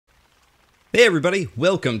Hey everybody,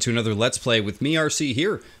 welcome to another Let's Play with me, RC,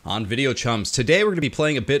 here on Video Chums. Today we're going to be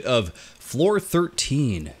playing a bit of Floor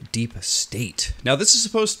 13, Deep State. Now this is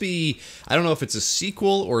supposed to be, I don't know if it's a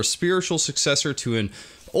sequel or a spiritual successor to an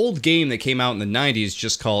old game that came out in the 90s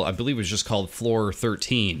just called, I believe it was just called Floor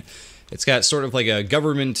 13. It's got sort of like a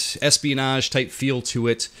government espionage type feel to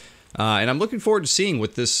it. And I'm looking forward to seeing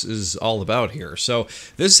what this is all about here. So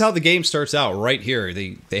this is how the game starts out right here.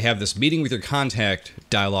 They have this meeting with your contact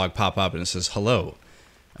dialogue pop up and it says, "Hello,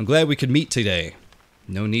 I'm glad we could meet today.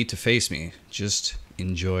 No need to face me. Just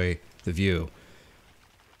enjoy the view."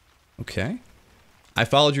 Okay. "I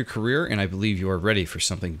followed your career and I believe you are ready for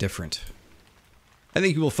something different. I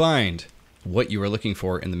think you will find what you are looking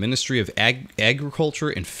for in the Ministry of Agriculture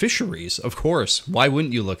and Fisheries. Of course. Why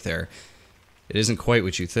wouldn't you look there? It isn't quite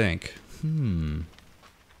what you think." We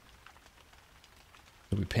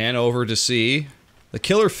pan over to see the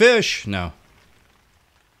killer fish. No.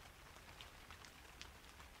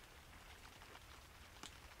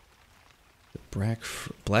 The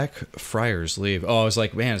Black Friars leave. Oh, I was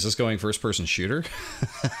like, man, is this going first-person shooter?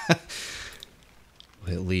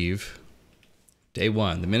 Hit leave. Day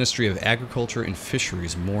 1. The Ministry of Agriculture and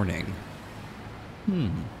Fisheries morning.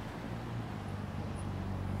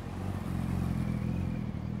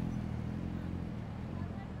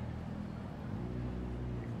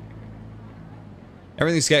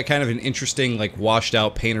 Everything's got kind of an interesting, like,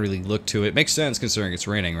 washed-out, painterly look to it. Makes sense considering it's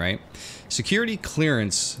raining, right? Security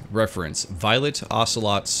clearance reference. Violet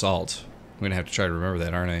Ocelot Salt. I'm going to have to try to remember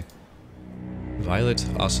that, aren't I? Violet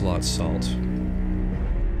Ocelot Salt.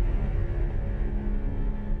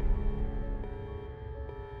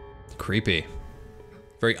 Creepy.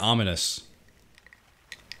 Very ominous.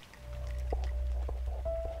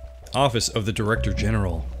 Office of the Director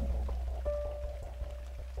General.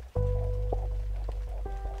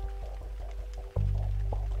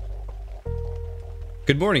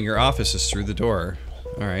 Good morning, your office is through the door.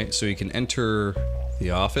 Alright, so you can enter the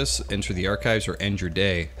office, enter the archives, or end your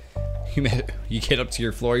day. You get up to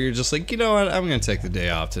your floor, you're just like, you know what, I'm gonna take the day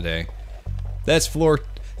off today. That's floor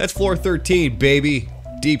 13, baby.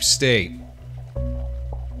 Deep State.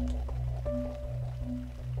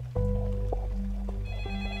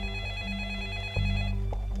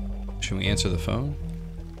 Should we answer the phone?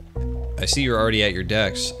 I see you're already at your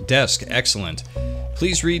desk. Excellent.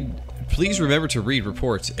 Please remember to read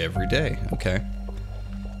reports every day. Okay.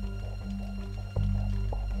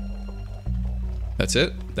 That's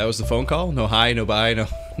it? That was the phone call? No hi, no bye, no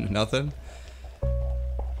nothing?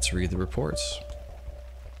 Let's read the reports.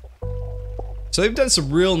 So they've done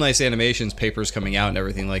some real nice animations, papers coming out and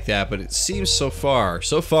everything like that, but it seems so far,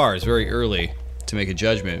 it's very early to make a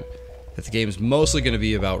judgment that the game is mostly going to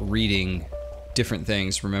be about reading different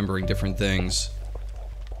things, remembering different things.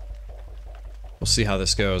 We'll see how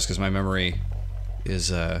this goes, because my memory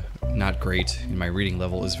is not great, and my reading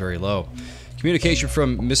level is very low. Communication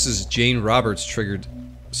from Mrs. Jane Roberts triggered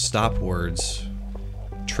stop words.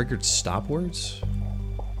 Triggered stop words?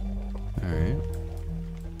 Alright.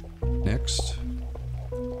 Next.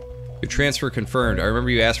 Your transfer confirmed. I remember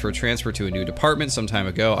you asked for a transfer to a new department some time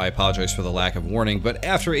ago. I apologize for the lack of warning, but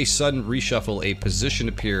after a sudden reshuffle, a position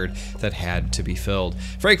appeared that had to be filled.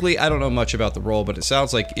 Frankly, I don't know much about the role, but it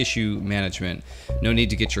sounds like issue management. No need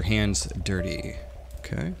to get your hands dirty.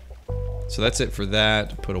 Okay. So that's it for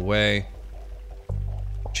that. Put away.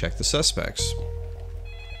 Check the suspects.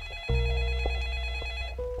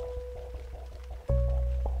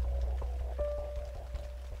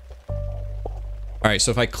 Alright,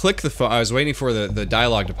 so if I click the phone, I was waiting for the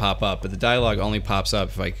dialogue to pop up, but the dialogue only pops up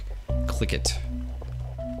if I click it.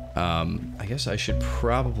 I guess I should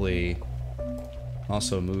probably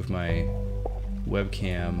also move my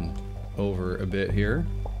webcam over a bit here.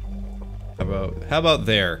 How about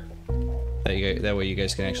there? That way you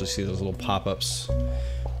guys can actually see those little pop-ups.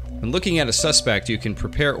 When looking at a suspect, you can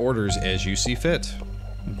prepare orders as you see fit.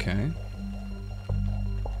 Okay.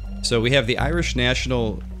 So we have the Irish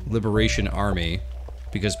National Liberation Army,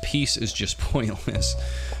 because peace is just pointless.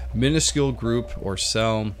 Minuscule group or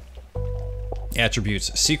cell.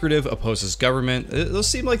 Attributes. Secretive, opposes government. Those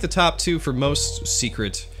seem like the top two for most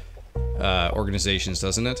secret organizations,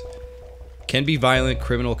 doesn't it? Can be violent,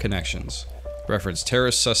 criminal connections. Reference,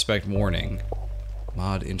 terrorist suspect warning.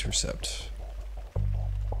 Mod intercept.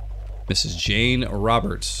 Mrs. Jane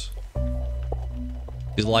Roberts.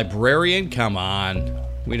 Is librarian? Come on.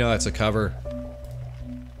 We know that's a cover.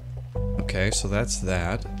 Okay, so that's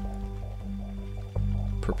that.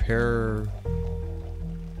 Prepare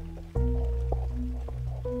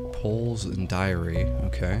polls and diary.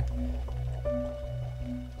 Okay.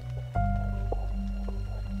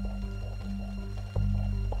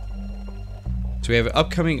 So we have an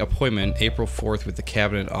upcoming appointment, April 4th, with the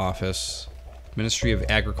Cabinet Office. Ministry of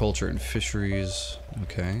Agriculture and Fisheries.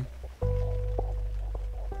 Okay.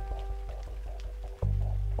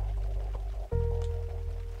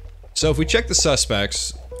 So if we check the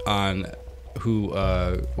suspects on who,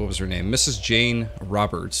 what was her name? Mrs. Jane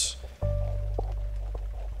Roberts.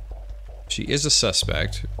 She is a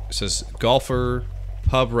suspect. It says golfer,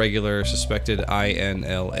 pub regular, suspected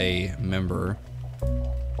INLA member.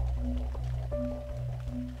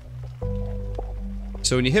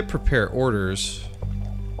 So when you hit prepare orders,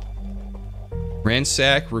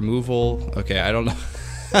 ransack, removal, okay, I don't know.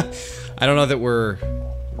 I don't know that we're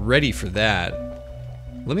ready for that.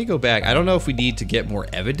 Let me go back. I don't know if we need to get more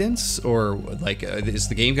evidence or like, is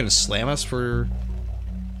the game going to slam us for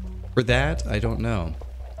that? I don't know.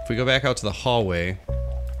 If we go back out to the hallway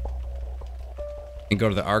and go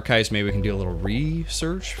to the archives, maybe we can do a little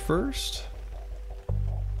research first.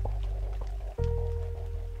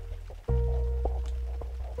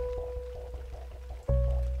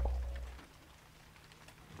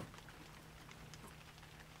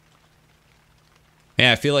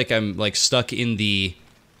 Yeah, I feel like I'm like stuck in the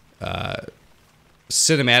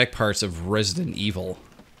cinematic parts of Resident Evil.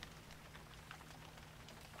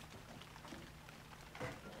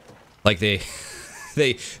 Like they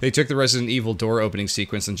took the Resident Evil door opening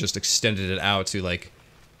sequence and just extended it out to, like,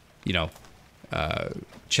 you know,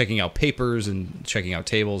 checking out papers and checking out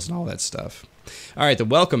tables and all that stuff. All right, the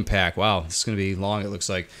welcome pack. Wow, this is going to be long, it looks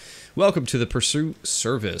like. Welcome to the Pursuit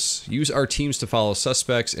Service. Use our teams to follow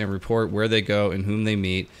suspects and report where they go and whom they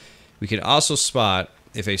meet. We can also spot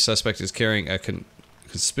if a suspect is carrying a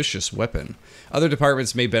conspicuous weapon. Other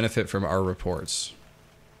departments may benefit from our reports.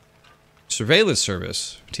 Surveillance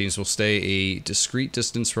Service. Teams will stay a discreet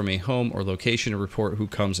distance from a home or location to report who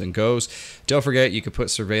comes and goes. Don't forget, you can put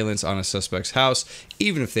surveillance on a suspect's house,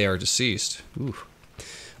 even if they are deceased. Ooh.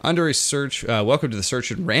 Under a search, welcome to the Search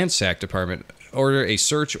and Ransack Department. Order a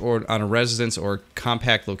search on a residence or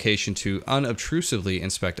compact location to unobtrusively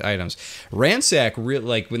inspect items. Ransack,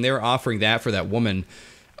 like when they were offering that for that woman,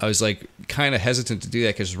 I was like kind of hesitant to do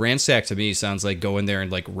that because ransack to me sounds like go in there and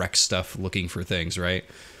like wreck stuff looking for things, right?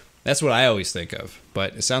 That's what I always think of.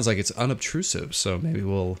 But it sounds like it's unobtrusive, so maybe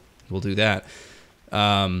we'll do that.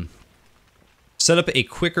 Setup is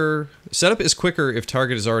quicker if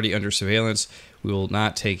target is already under surveillance. We will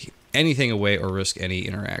not take anything away or risk any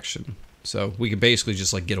interaction. So we can basically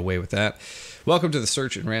just like get away with that. Welcome to the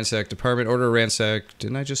Search and Ransack Department. Order a ransack.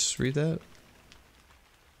 Didn't I just read that?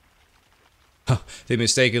 Oh, they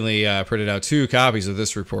mistakenly printed out 2 copies of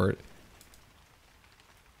this report.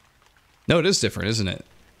 No, it is different, isn't it?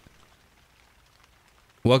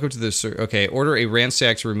 Welcome to the search. Okay, order a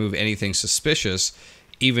ransack to remove anything suspicious,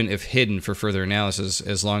 even if hidden for further analysis,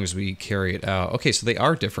 as long as we carry it out. Okay, so they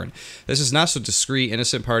are different. This is not so discreet.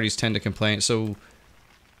 Innocent parties tend to complain. So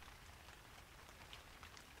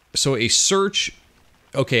a search...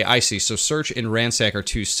 Okay, I see. So search and ransack are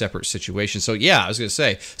 2 separate situations. So yeah, I was going to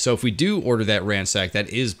say, so if we do order that ransack, that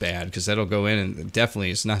is bad, because that'll go in and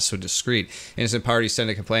definitely it's not so discreet. Innocent parties tend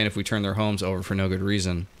to complain if we turn their homes over for no good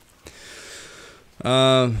reason.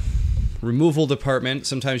 Removal department.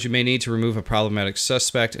 Sometimes you may need to remove a problematic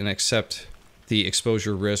suspect and accept the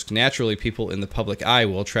exposure risk. Naturally, people in the public eye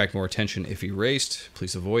will attract more attention if erased.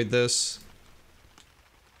 Please avoid this.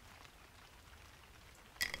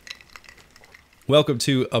 Welcome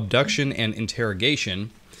to abduction and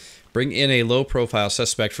interrogation. Bring in a low-profile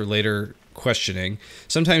suspect for later questioning.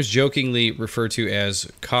 Sometimes jokingly referred to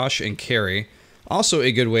as cosh and carry. Also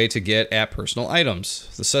a good way to get at personal items.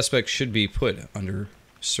 The suspect should be put under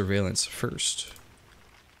surveillance first.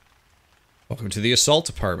 Welcome to the assault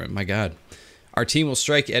department. My God. Our team will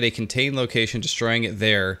strike at a contained location. Destroying it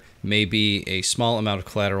there may be a small amount of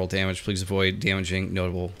collateral damage. Please avoid damaging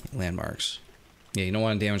notable landmarks. Yeah, you don't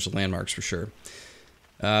want to damage the landmarks for sure.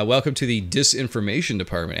 Welcome to the disinformation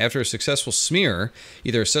department. After a successful smear,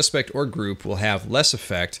 either a suspect or group will have less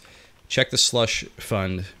effect. Check the slush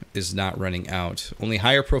fund is not running out. Only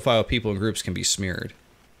higher profile people and groups can be smeared.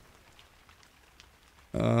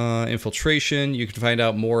 Infiltration. You can find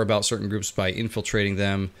out more about certain groups by infiltrating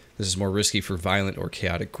them. This is more risky for violent or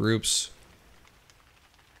chaotic groups.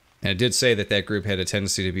 And it did say that that group had a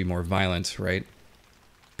tendency to be more violent, right?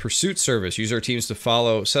 Pursuit Service. Use our teams to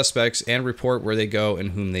follow suspects and report where they go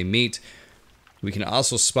and whom they meet. We can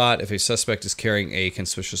also spot if a suspect is carrying a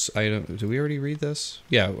conspicuous item. Did we already read this?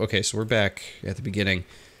 Yeah, okay, so we're back at the beginning.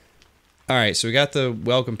 All right, so we got the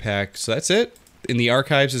welcome pack. So that's it? In the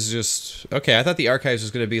archives is just... Okay, I thought the archives was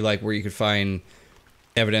going to be like where you could find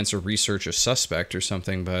evidence or research a suspect or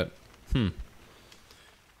something, but...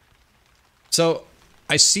 So,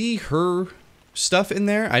 I see her stuff in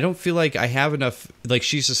there. I don't feel like I have enough. Like,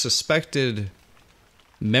 she's a suspected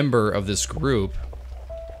member of this group.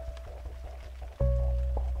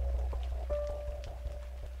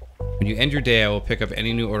 When you end your day, I will pick up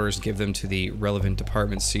any new orders and give them to the relevant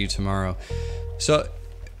departments. See you tomorrow. So,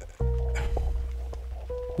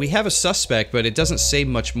 we have a suspect, but it doesn't say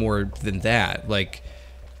much more than that. Like,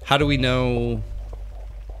 how do we know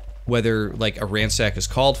whether, like, a ransack is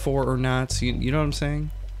called for or not? You know what I'm saying?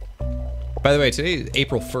 By the way, today is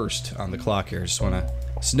April 1st on the clock here. Just want to...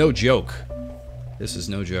 It's no joke. This is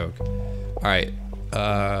no joke. Alright.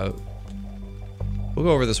 We'll go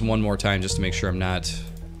over this one more time just to make sure I'm not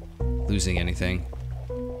losing anything.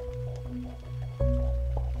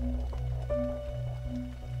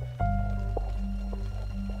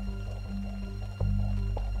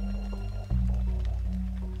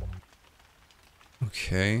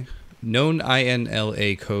 Okay. Known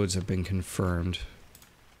INLA codes have been confirmed.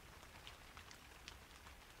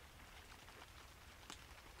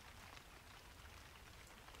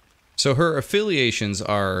 So her affiliations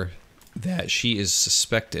are that she is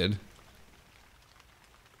suspected.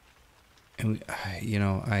 And, you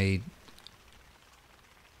know,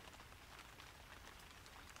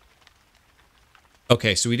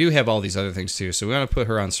 Okay, so we do have all these other things too. So we want to put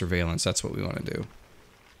her on surveillance. That's what we want to do.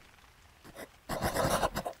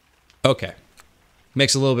 Okay.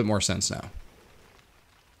 Makes a little bit more sense now.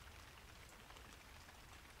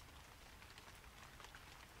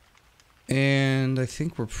 And I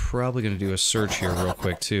think we're probably going to do a search here real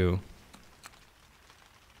quick too.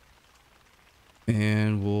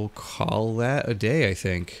 And we'll call that a day, I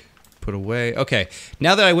think. Put away. Okay,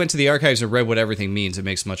 now that I went to the archives and read what everything means, it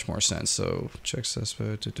makes much more sense. So, check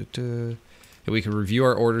suspect. And we can review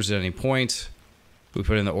our orders at any point. We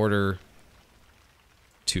put in the order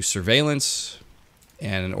to surveillance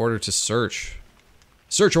and an order to search.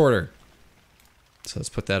 Search order. So let's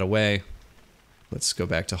put that away. Let's go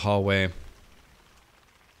back to hallway.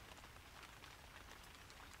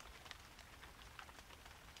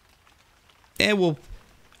 And we'll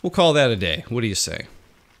call that a day. What do you say?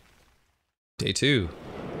 Day 2.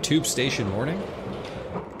 Tube station morning.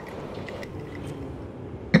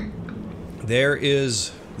 There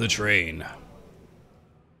is the train. It's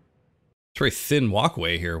a very thin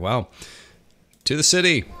walkway here. Wow. To the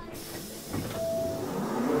city.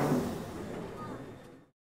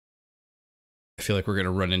 I feel like we're going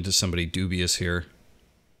to run into somebody dubious here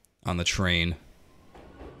on the train.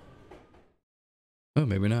 Oh,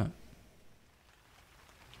 maybe not.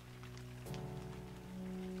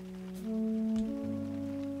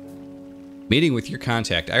 Meeting with your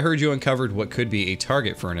contact. I heard you uncovered what could be a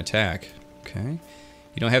target for an attack. Okay.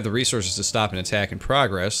 You don't have the resources to stop an attack in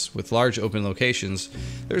progress. With large open locations,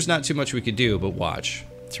 there's not too much we could do but watch.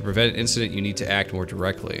 To prevent an incident, you need to act more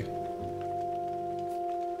directly.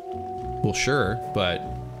 Well, sure, but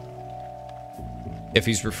if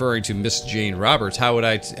he's referring to Miss Jane Roberts, how would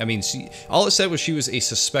I mean, all it said was she was a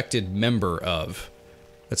suspected member of.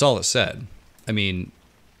 That's all it said. I mean,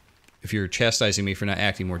 if you're chastising me for not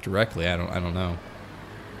acting more directly, I don't know.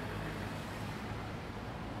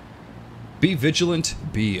 Be vigilant,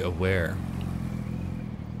 be aware.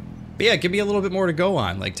 But yeah, give me a little bit more to go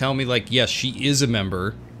on. Like, tell me, like, yes, she is a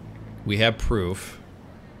member. We have proof.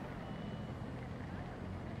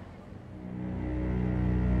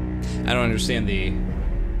 I don't understand the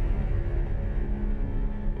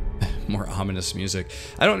more ominous music.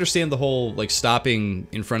 I don't understand the whole, like, stopping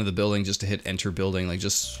in front of the building just to hit enter building. Like,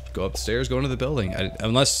 just go upstairs, go into the building.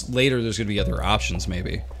 Unless later there's going to be other options,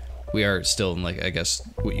 maybe. We are still in, like, I guess,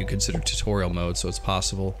 what you consider tutorial mode, so it's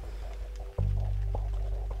possible.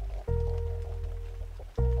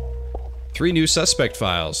 3 new suspect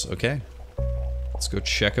files. Okay. Let's go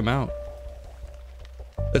check them out.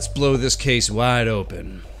 Let's blow this case wide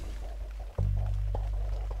open.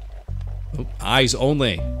 Oh, eyes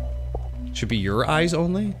only. Should be your eyes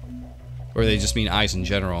only? Or they just mean eyes in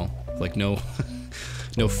general? Like no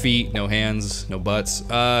no feet, no hands, no butts.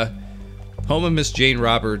 Home of Miss Jane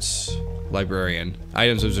Roberts, librarian.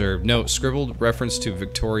 Items observed. Note, scribbled reference to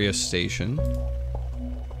Victoria Station.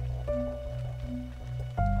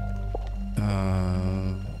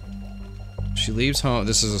 She leaves home.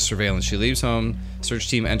 This is a surveillance. She leaves home. Search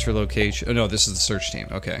team enter location. Oh no, this is the search team.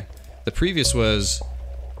 Okay. The previous was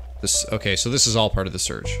this. Okay, so this is all part of the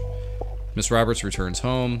search. Miss Roberts returns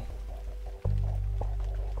home.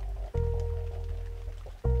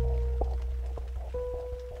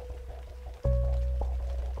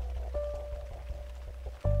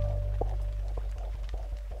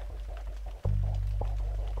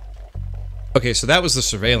 Okay, so that was the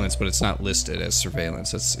surveillance, but it's not listed as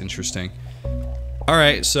surveillance. That's interesting.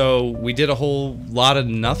 Alright, so we did a whole lot of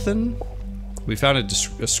nothing. We found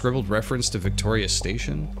a scribbled reference to Victoria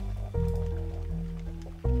Station.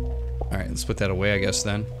 Alright, let's put that away, I guess,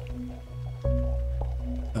 then.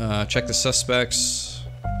 Check the suspects.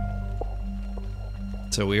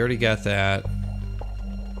 So we already got that.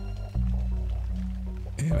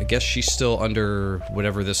 And I guess she's still under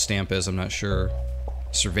whatever this stamp is, I'm not sure.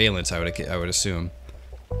 Surveillance, I would assume.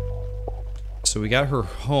 So we got her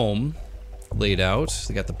home laid out.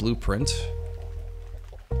 They got the blueprint.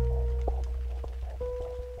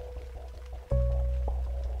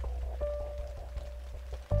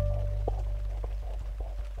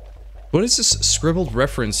 What is this scribbled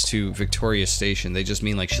reference to Victoria Station? They just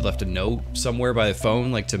mean like she left a note somewhere by the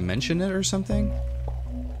phone, like to mention it or something?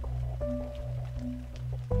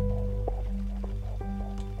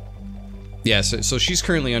 Yeah, so she's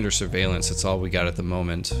currently under surveillance. That's all we got at the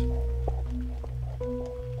moment.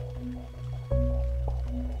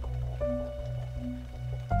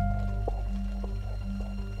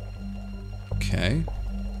 Okay.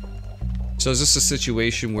 So is this a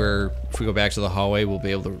situation where if we go back to the hallway, we'll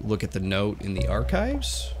be able to look at the note in the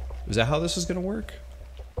archives? Is that how this is going to work?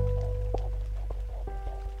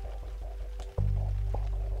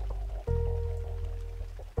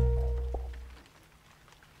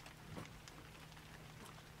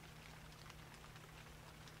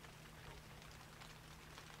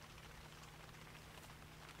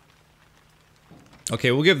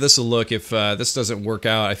 Okay, we'll give this a look. If this doesn't work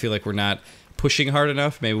out, I feel like we're not pushing hard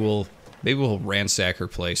enough. Maybe we'll ransack her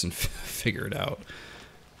place and figure it out.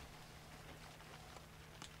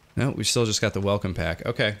 No, we still just got the welcome pack.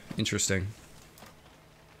 Okay, interesting.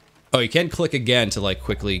 Oh, you can click again to like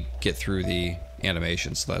quickly get through the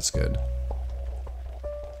animation, so that's good.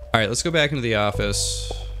 All right, let's go back into the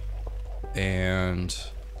office and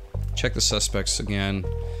check the suspects again.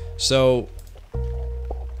 So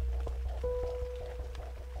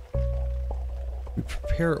we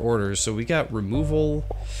prepare orders. So we got removal.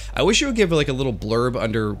 I wish you would give like a little blurb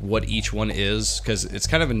under what each one is, because it's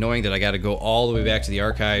kind of annoying that I got to go all the way back to the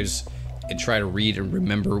archives and try to read and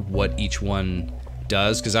remember what each one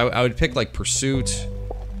does. Because I would pick like pursuit,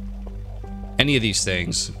 any of these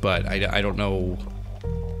things, but I don't know.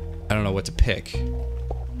 I don't know what to pick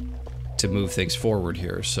to move things forward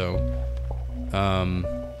here. So,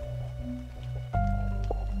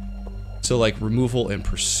 so like removal and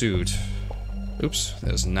pursuit. Oops,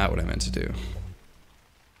 that is not what I meant to do.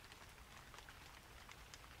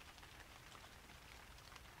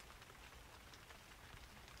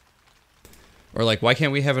 Or like, why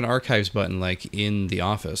can't we have an archives button like in the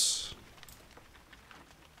office?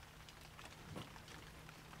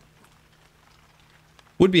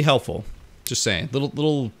 Would be helpful. Just saying,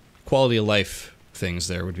 little quality of life things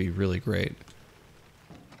there would be really great.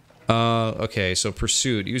 Okay, so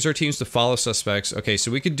pursuit. Use our teams to follow suspects. Okay, so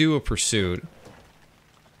we could do a pursuit.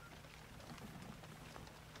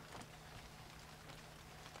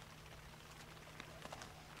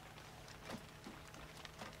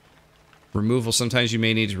 Removal. Sometimes you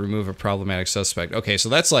may need to remove a problematic suspect. Okay, so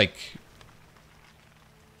that's like...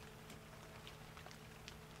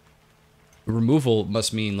 Removal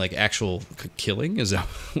must mean like actual killing? Is that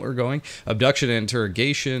where we're going? Abduction and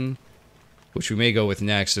interrogation, which we may go with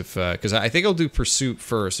next if... because I think I'll do pursuit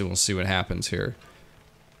first and we'll see what happens here.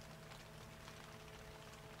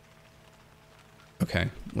 Okay,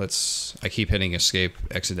 let's... I keep hitting escape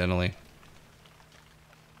accidentally.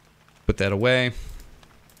 Put that away.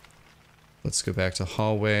 Let's go back to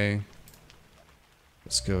hallway.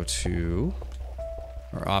 Let's go to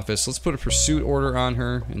our office. Let's put a pursuit order on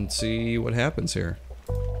her and see what happens here.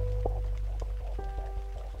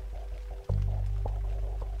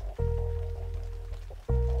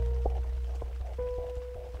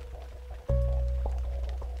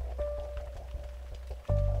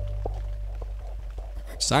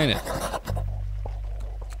 Sign it.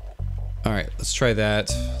 Alright, let's try that.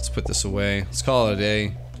 Let's put this away. Let's call it a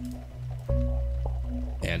day.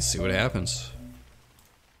 And see what happens.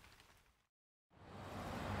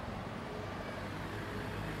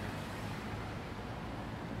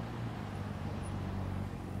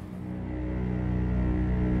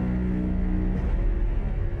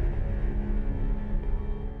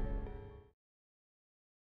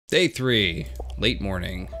 Day 3, late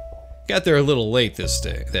morning. Got there a little late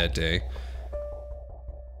that day.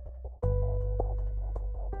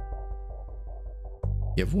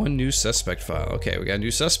 You have one new suspect file. Okay, we got a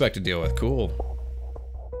new suspect to deal with. Cool.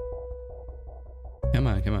 Come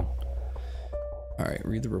on, come on. Alright,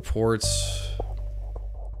 read the reports.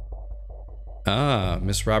 Ah,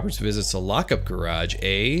 Miss Roberts visits a lockup garage,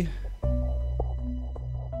 eh?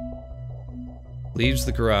 Leaves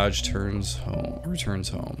the garage, turns home, returns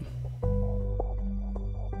home.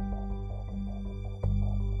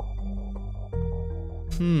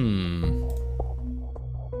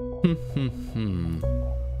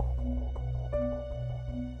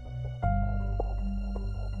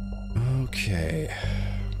 Okay.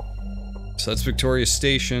 So that's Victoria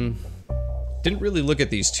Station. Didn't really look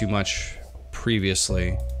at these too much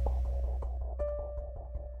previously.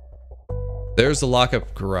 There's the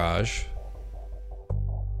lockup garage.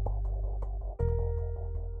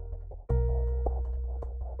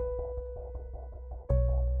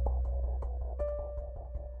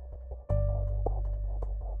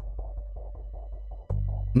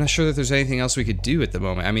 I'm not sure that there's anything else we could do at the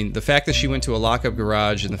moment. I mean, the fact that she went to a lockup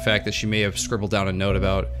garage and the fact that she may have scribbled down a note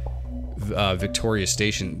about Victoria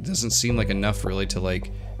Station doesn't seem like enough really to, like,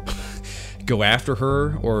 go after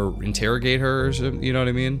her or interrogate her or something, you know what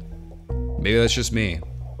I mean? Maybe that's just me.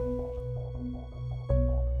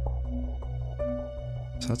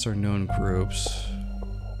 So that's our known groups.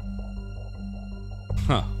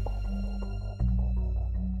 Huh.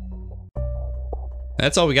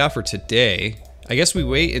 That's all we got for today. I guess we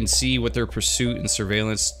wait and see what their pursuit and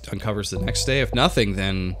surveillance uncovers the next day. If nothing,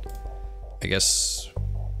 then I guess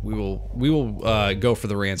we will go for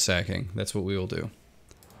the ransacking. That's what we will do.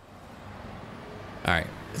 All right,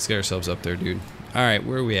 let's get ourselves up there, dude. All right,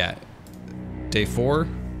 where are we at? Day 4.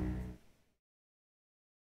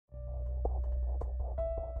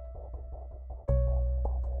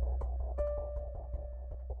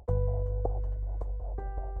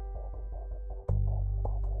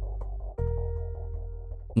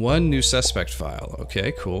 One new suspect file.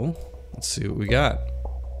 Okay, cool. Let's see what we got.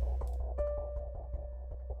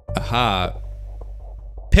 Aha.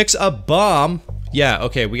 Picks up bomb. Yeah,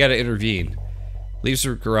 okay, we gotta intervene. Leaves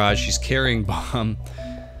her garage. She's carrying bomb.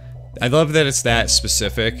 I love that it's that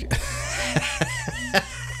specific.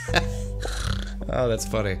 Oh, that's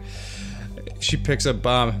funny. She picks up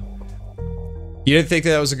bomb. You didn't think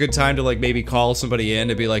that was a good time to, like, maybe call somebody in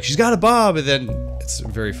and be like, she's got a bomb, and then it's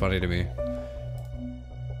very funny to me.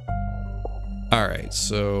 Alright,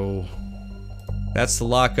 so that's the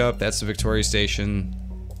lockup, that's the Victoria Station.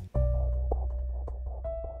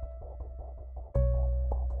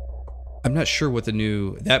 I'm not sure what the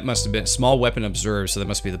new, that must have been small weapon observed, so that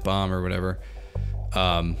must be the bomb or whatever.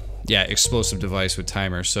 Yeah, explosive device with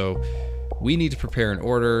timer. So we need to prepare an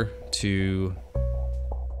order to,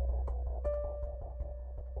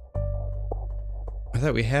 I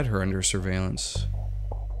thought we had her under surveillance.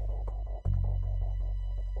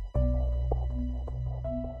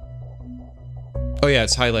 Oh yeah,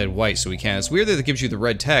 it's highlighted white, so we can. It's weird that it gives you the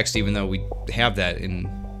red text, even though we have that in...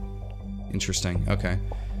 Interesting, okay.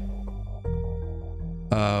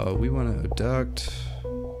 We want to abduct...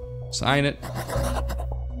 Sign it.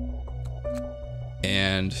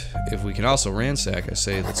 And if we can also ransack, I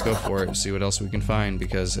say let's go for it and see what else we can find,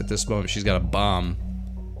 because at this moment she's got a bomb.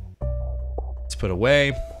 Let's put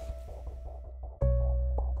away.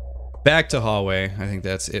 Back to hallway. I think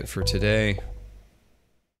that's it for today.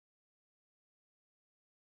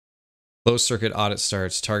 Closed circuit audit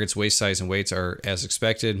starts. Target's waist size and weights are as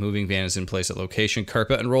expected. Moving van is in place at location.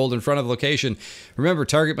 Carpet unrolled in front of location. Remember,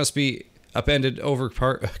 target must be upended over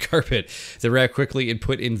carpet. The rack quickly and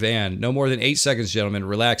put in van. No more than 8 seconds, gentlemen.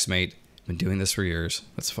 Relax, mate. Been doing this for years.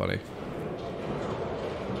 That's funny.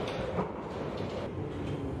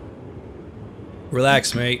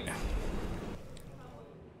 Relax, mate.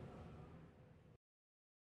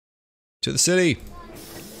 To the city.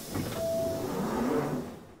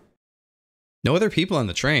 No other people on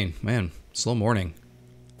the train. Man, slow morning.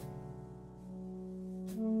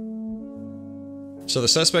 So the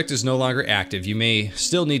suspect is no longer active. You may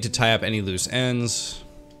still need to tie up any loose ends.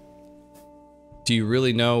 Do you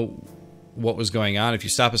really know what was going on? If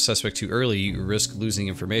you stop a suspect too early, you risk losing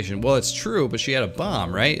information. Well, it's true, but she had a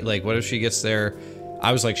bomb, right? Like, what if she gets there?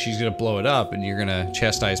 I was like, she's gonna blow it up, and you're gonna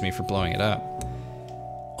chastise me for blowing it up.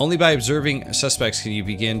 Only by observing suspects can you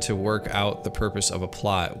begin to work out the purpose of a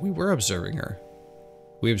plot. We were observing her.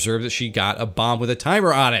 We observed that she got a bomb with a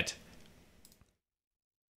timer on it.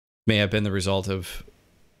 May have been the result of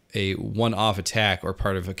a one-off attack or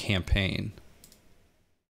part of a campaign.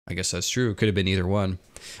 I guess that's true. It could have been either one.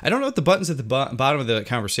 I don't know what the buttons at the bottom of the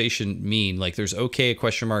conversation mean. Like, there's okay, a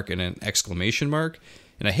question mark, and an exclamation mark.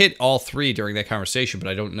 And I hit all three during that conversation, but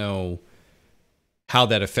I don't know how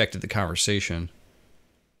that affected the conversation.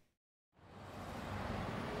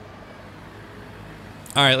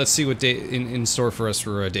 All right, let's see what day in store for us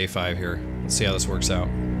for day 5 here. Let's see how this works out.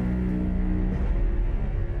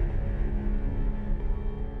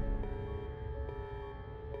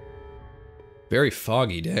 Very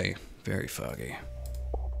foggy day. Very foggy.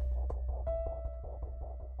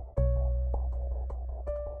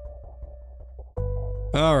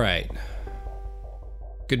 All right.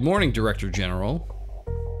 Good morning, Director General.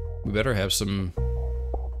 We better have something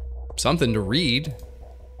to read.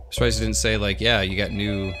 Surprised it didn't say, like, yeah, you got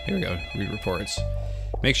new... Here we go. Read reports.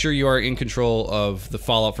 Make sure you are in control of the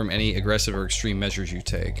fallout from any aggressive or extreme measures you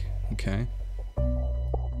take. Okay.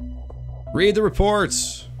 Read the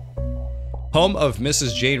reports. Home of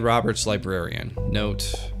Mrs. Jane Roberts, librarian.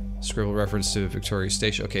 Note, scribble reference to Victoria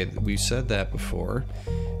Station. Okay, we said that before.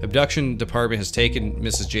 Abduction department has taken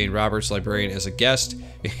Mrs. Jane Roberts, librarian, as a guest.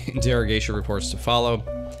 Interrogation reports to follow.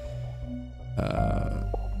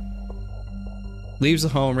 Leaves the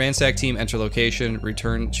home. Ransack team enter location.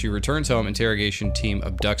 She returns home. Interrogation team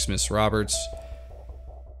abducts Miss Roberts.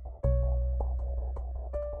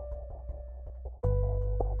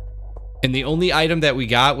 And the only item that we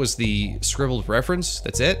got was the scribbled reference.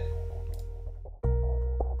 That's it?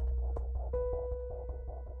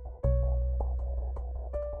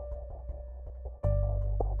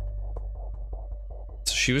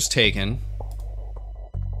 So she was taken.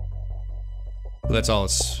 Well, that's all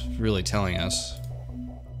it's really telling us.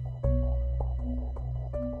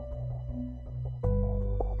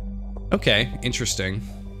 Okay, interesting.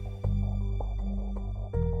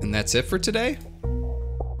 And that's it for today?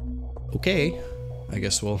 Okay, I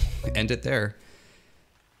guess we'll end it there.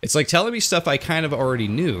 It's like telling me stuff I kind of already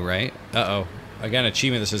knew, right? Uh-oh, I got an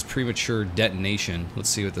achievement that says premature detonation. Let's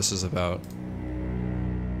see what this is about.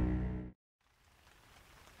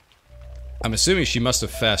 I'm assuming she must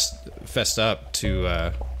have fessed up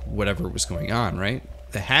to whatever was going on, right?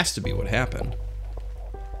 That has to be what happened.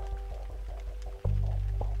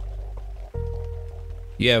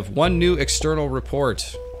 You have one new external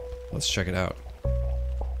report. Let's check it out.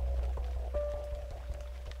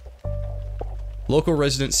 Local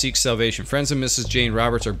resident seeks salvation. Friends of Mrs. Jane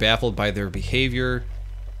Roberts are baffled by their behavior.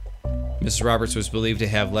 Mrs. Roberts was believed to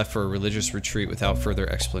have left for a religious retreat without further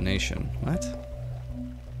explanation. What?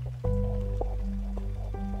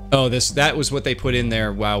 Oh, that was what they put in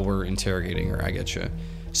there while we're interrogating her. I getcha.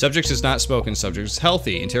 Subject is not spoken. Subject is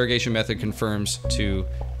healthy. Interrogation method conforms to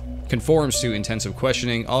intensive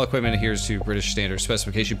questioning. All equipment adheres to British Standard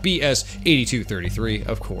Specification BS 8233,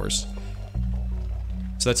 of course.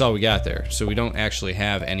 So that's all we got there. So we don't actually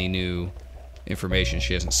have any new information.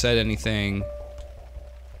 She hasn't said anything.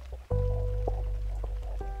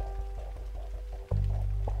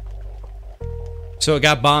 So it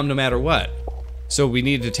got bombed no matter what. So we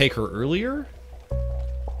needed to take her earlier?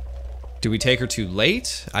 Do we take her too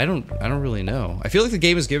late? I don't really know. I feel like the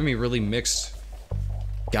game is giving me really mixed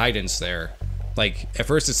guidance there. Like, at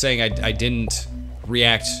first it's saying I didn't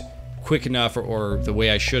react quick enough or the way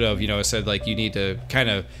I should have. You know, it said, like, you need to kind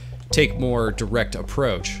of take more direct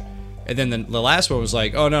approach. And then the last one was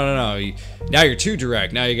like, oh, no. Now you're too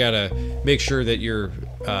direct. Now you gotta make sure that you're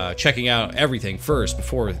checking out everything first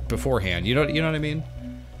beforehand. You know what I mean?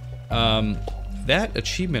 That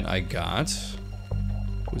achievement I got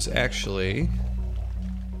was actually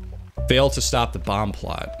fail to stop the bomb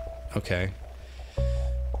plot. Okay.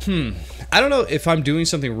 I don't know if I'm doing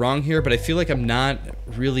something wrong here, but I feel like I'm not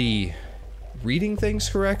really reading things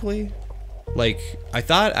correctly. Like, I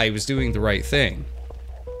thought I was doing the right thing.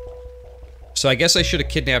 So I guess I should have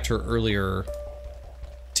kidnapped her earlier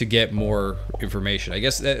to get more information. I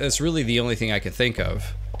guess that's really the only thing I could think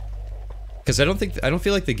of. Because I don't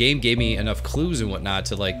feel like the game gave me enough clues and whatnot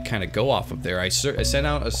to, like, kind of go off of there. I sent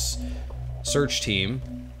out a search team,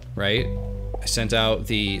 right? I sent out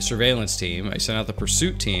the surveillance team. I sent out the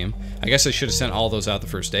pursuit team. I guess I should have sent all those out the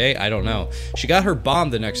first day. I don't know. She got her bomb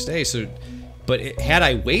the next day, so... But had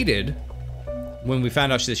I waited when we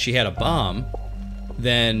found out that she had a bomb,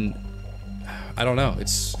 then... I don't know.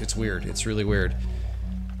 It's weird. It's really weird.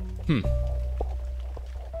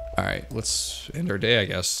 Alright, let's end our day, I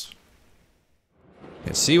guess.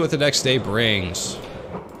 Let's see what the next day brings.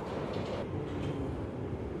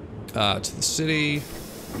 To the city.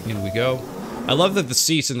 In we go. I love that the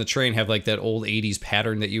seats in the train have like that old 80s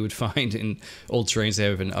pattern that you would find in old trains that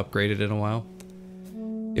haven't been upgraded in a while.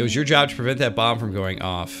 It was your job to prevent that bomb from going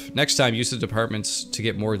off. Next time, use the departments to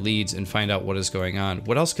get more leads and find out what is going on.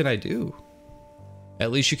 What else can I do?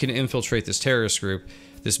 At least you can infiltrate this terrorist group.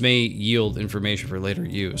 This may yield information for later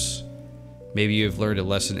use. Maybe you've learned a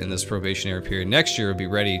lesson in this probationary period. Next year, you'll be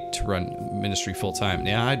ready to run ministry full-time.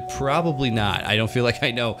 Yeah, I'd probably not. I don't feel like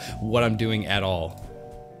I know what I'm doing at all.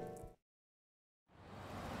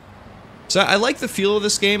 So I like the feel of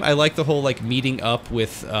this game. I like the whole, like, meeting up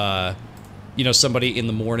with, you know, somebody in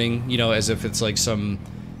the morning, you know, as if it's like some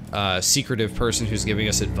secretive person who's giving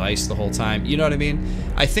us advice the whole time. You know what I mean?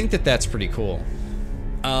 I think that that's pretty cool.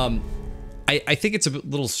 I think it's a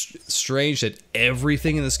little strange that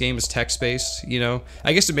everything in this game is text-based, you know?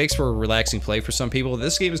 I guess it makes for a relaxing play for some people.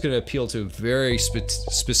 This game is going to appeal to a very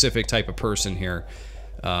specific type of person here.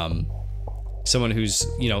 Someone who's,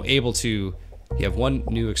 you know, able to... You have one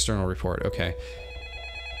new external report. Okay.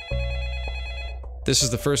 This is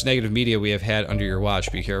the first negative media we have had under your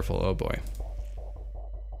watch. Be careful. Oh, boy.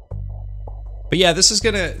 But yeah, this is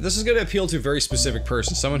gonna appeal to a very specific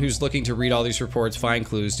person, someone who's looking to read all these reports, find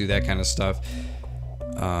clues, do that kind of stuff.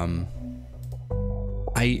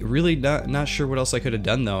 I really not sure what else I could have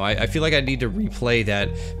done though. I feel like I need to replay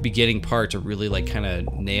that beginning part to really like kind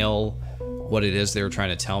of nail what it is they were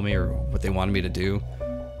trying to tell me or what they wanted me to do.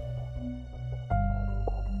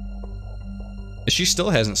 She still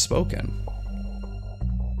hasn't spoken.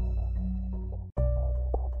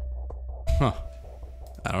 Huh.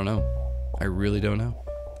 I don't know. I really don't know.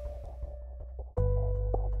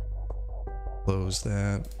 Close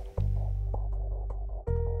that.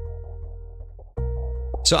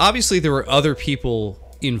 So obviously there were other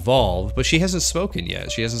people involved, but she hasn't spoken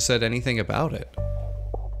yet. She hasn't said anything about it.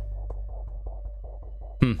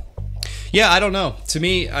 Yeah, I don't know. To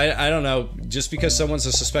me, I don't know. Just because someone's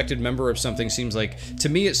a suspected member of something seems like... To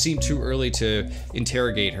me, it seemed too early to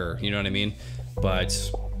interrogate her. You know what I mean?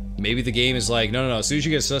 But... maybe the game is like, no, as soon as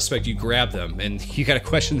you get a suspect, you grab them, and you gotta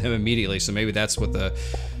question them immediately, so maybe that's what the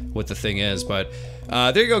thing is, but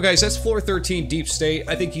there you go, guys. That's Floor 13 Deep State.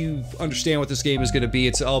 I think you understand what this game is gonna be.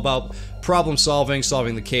 It's all about problem solving,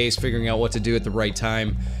 solving the case, figuring out what to do at the right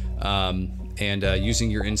time, and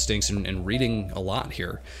using your instincts and reading a lot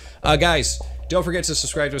here. Guys, don't forget to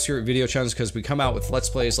subscribe to us here at Video Chums because we come out with Let's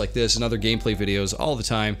Plays like this and other gameplay videos all the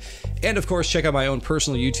time. And of course, check out my own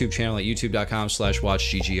personal YouTube channel at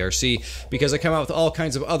youtube.com/watchggrc because I come out with all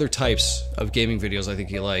kinds of other types of gaming videos I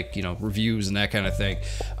think you like, you know, reviews and that kind of thing.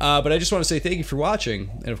 But I just want to say thank you for watching,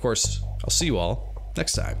 and of course, I'll see you all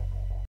next time.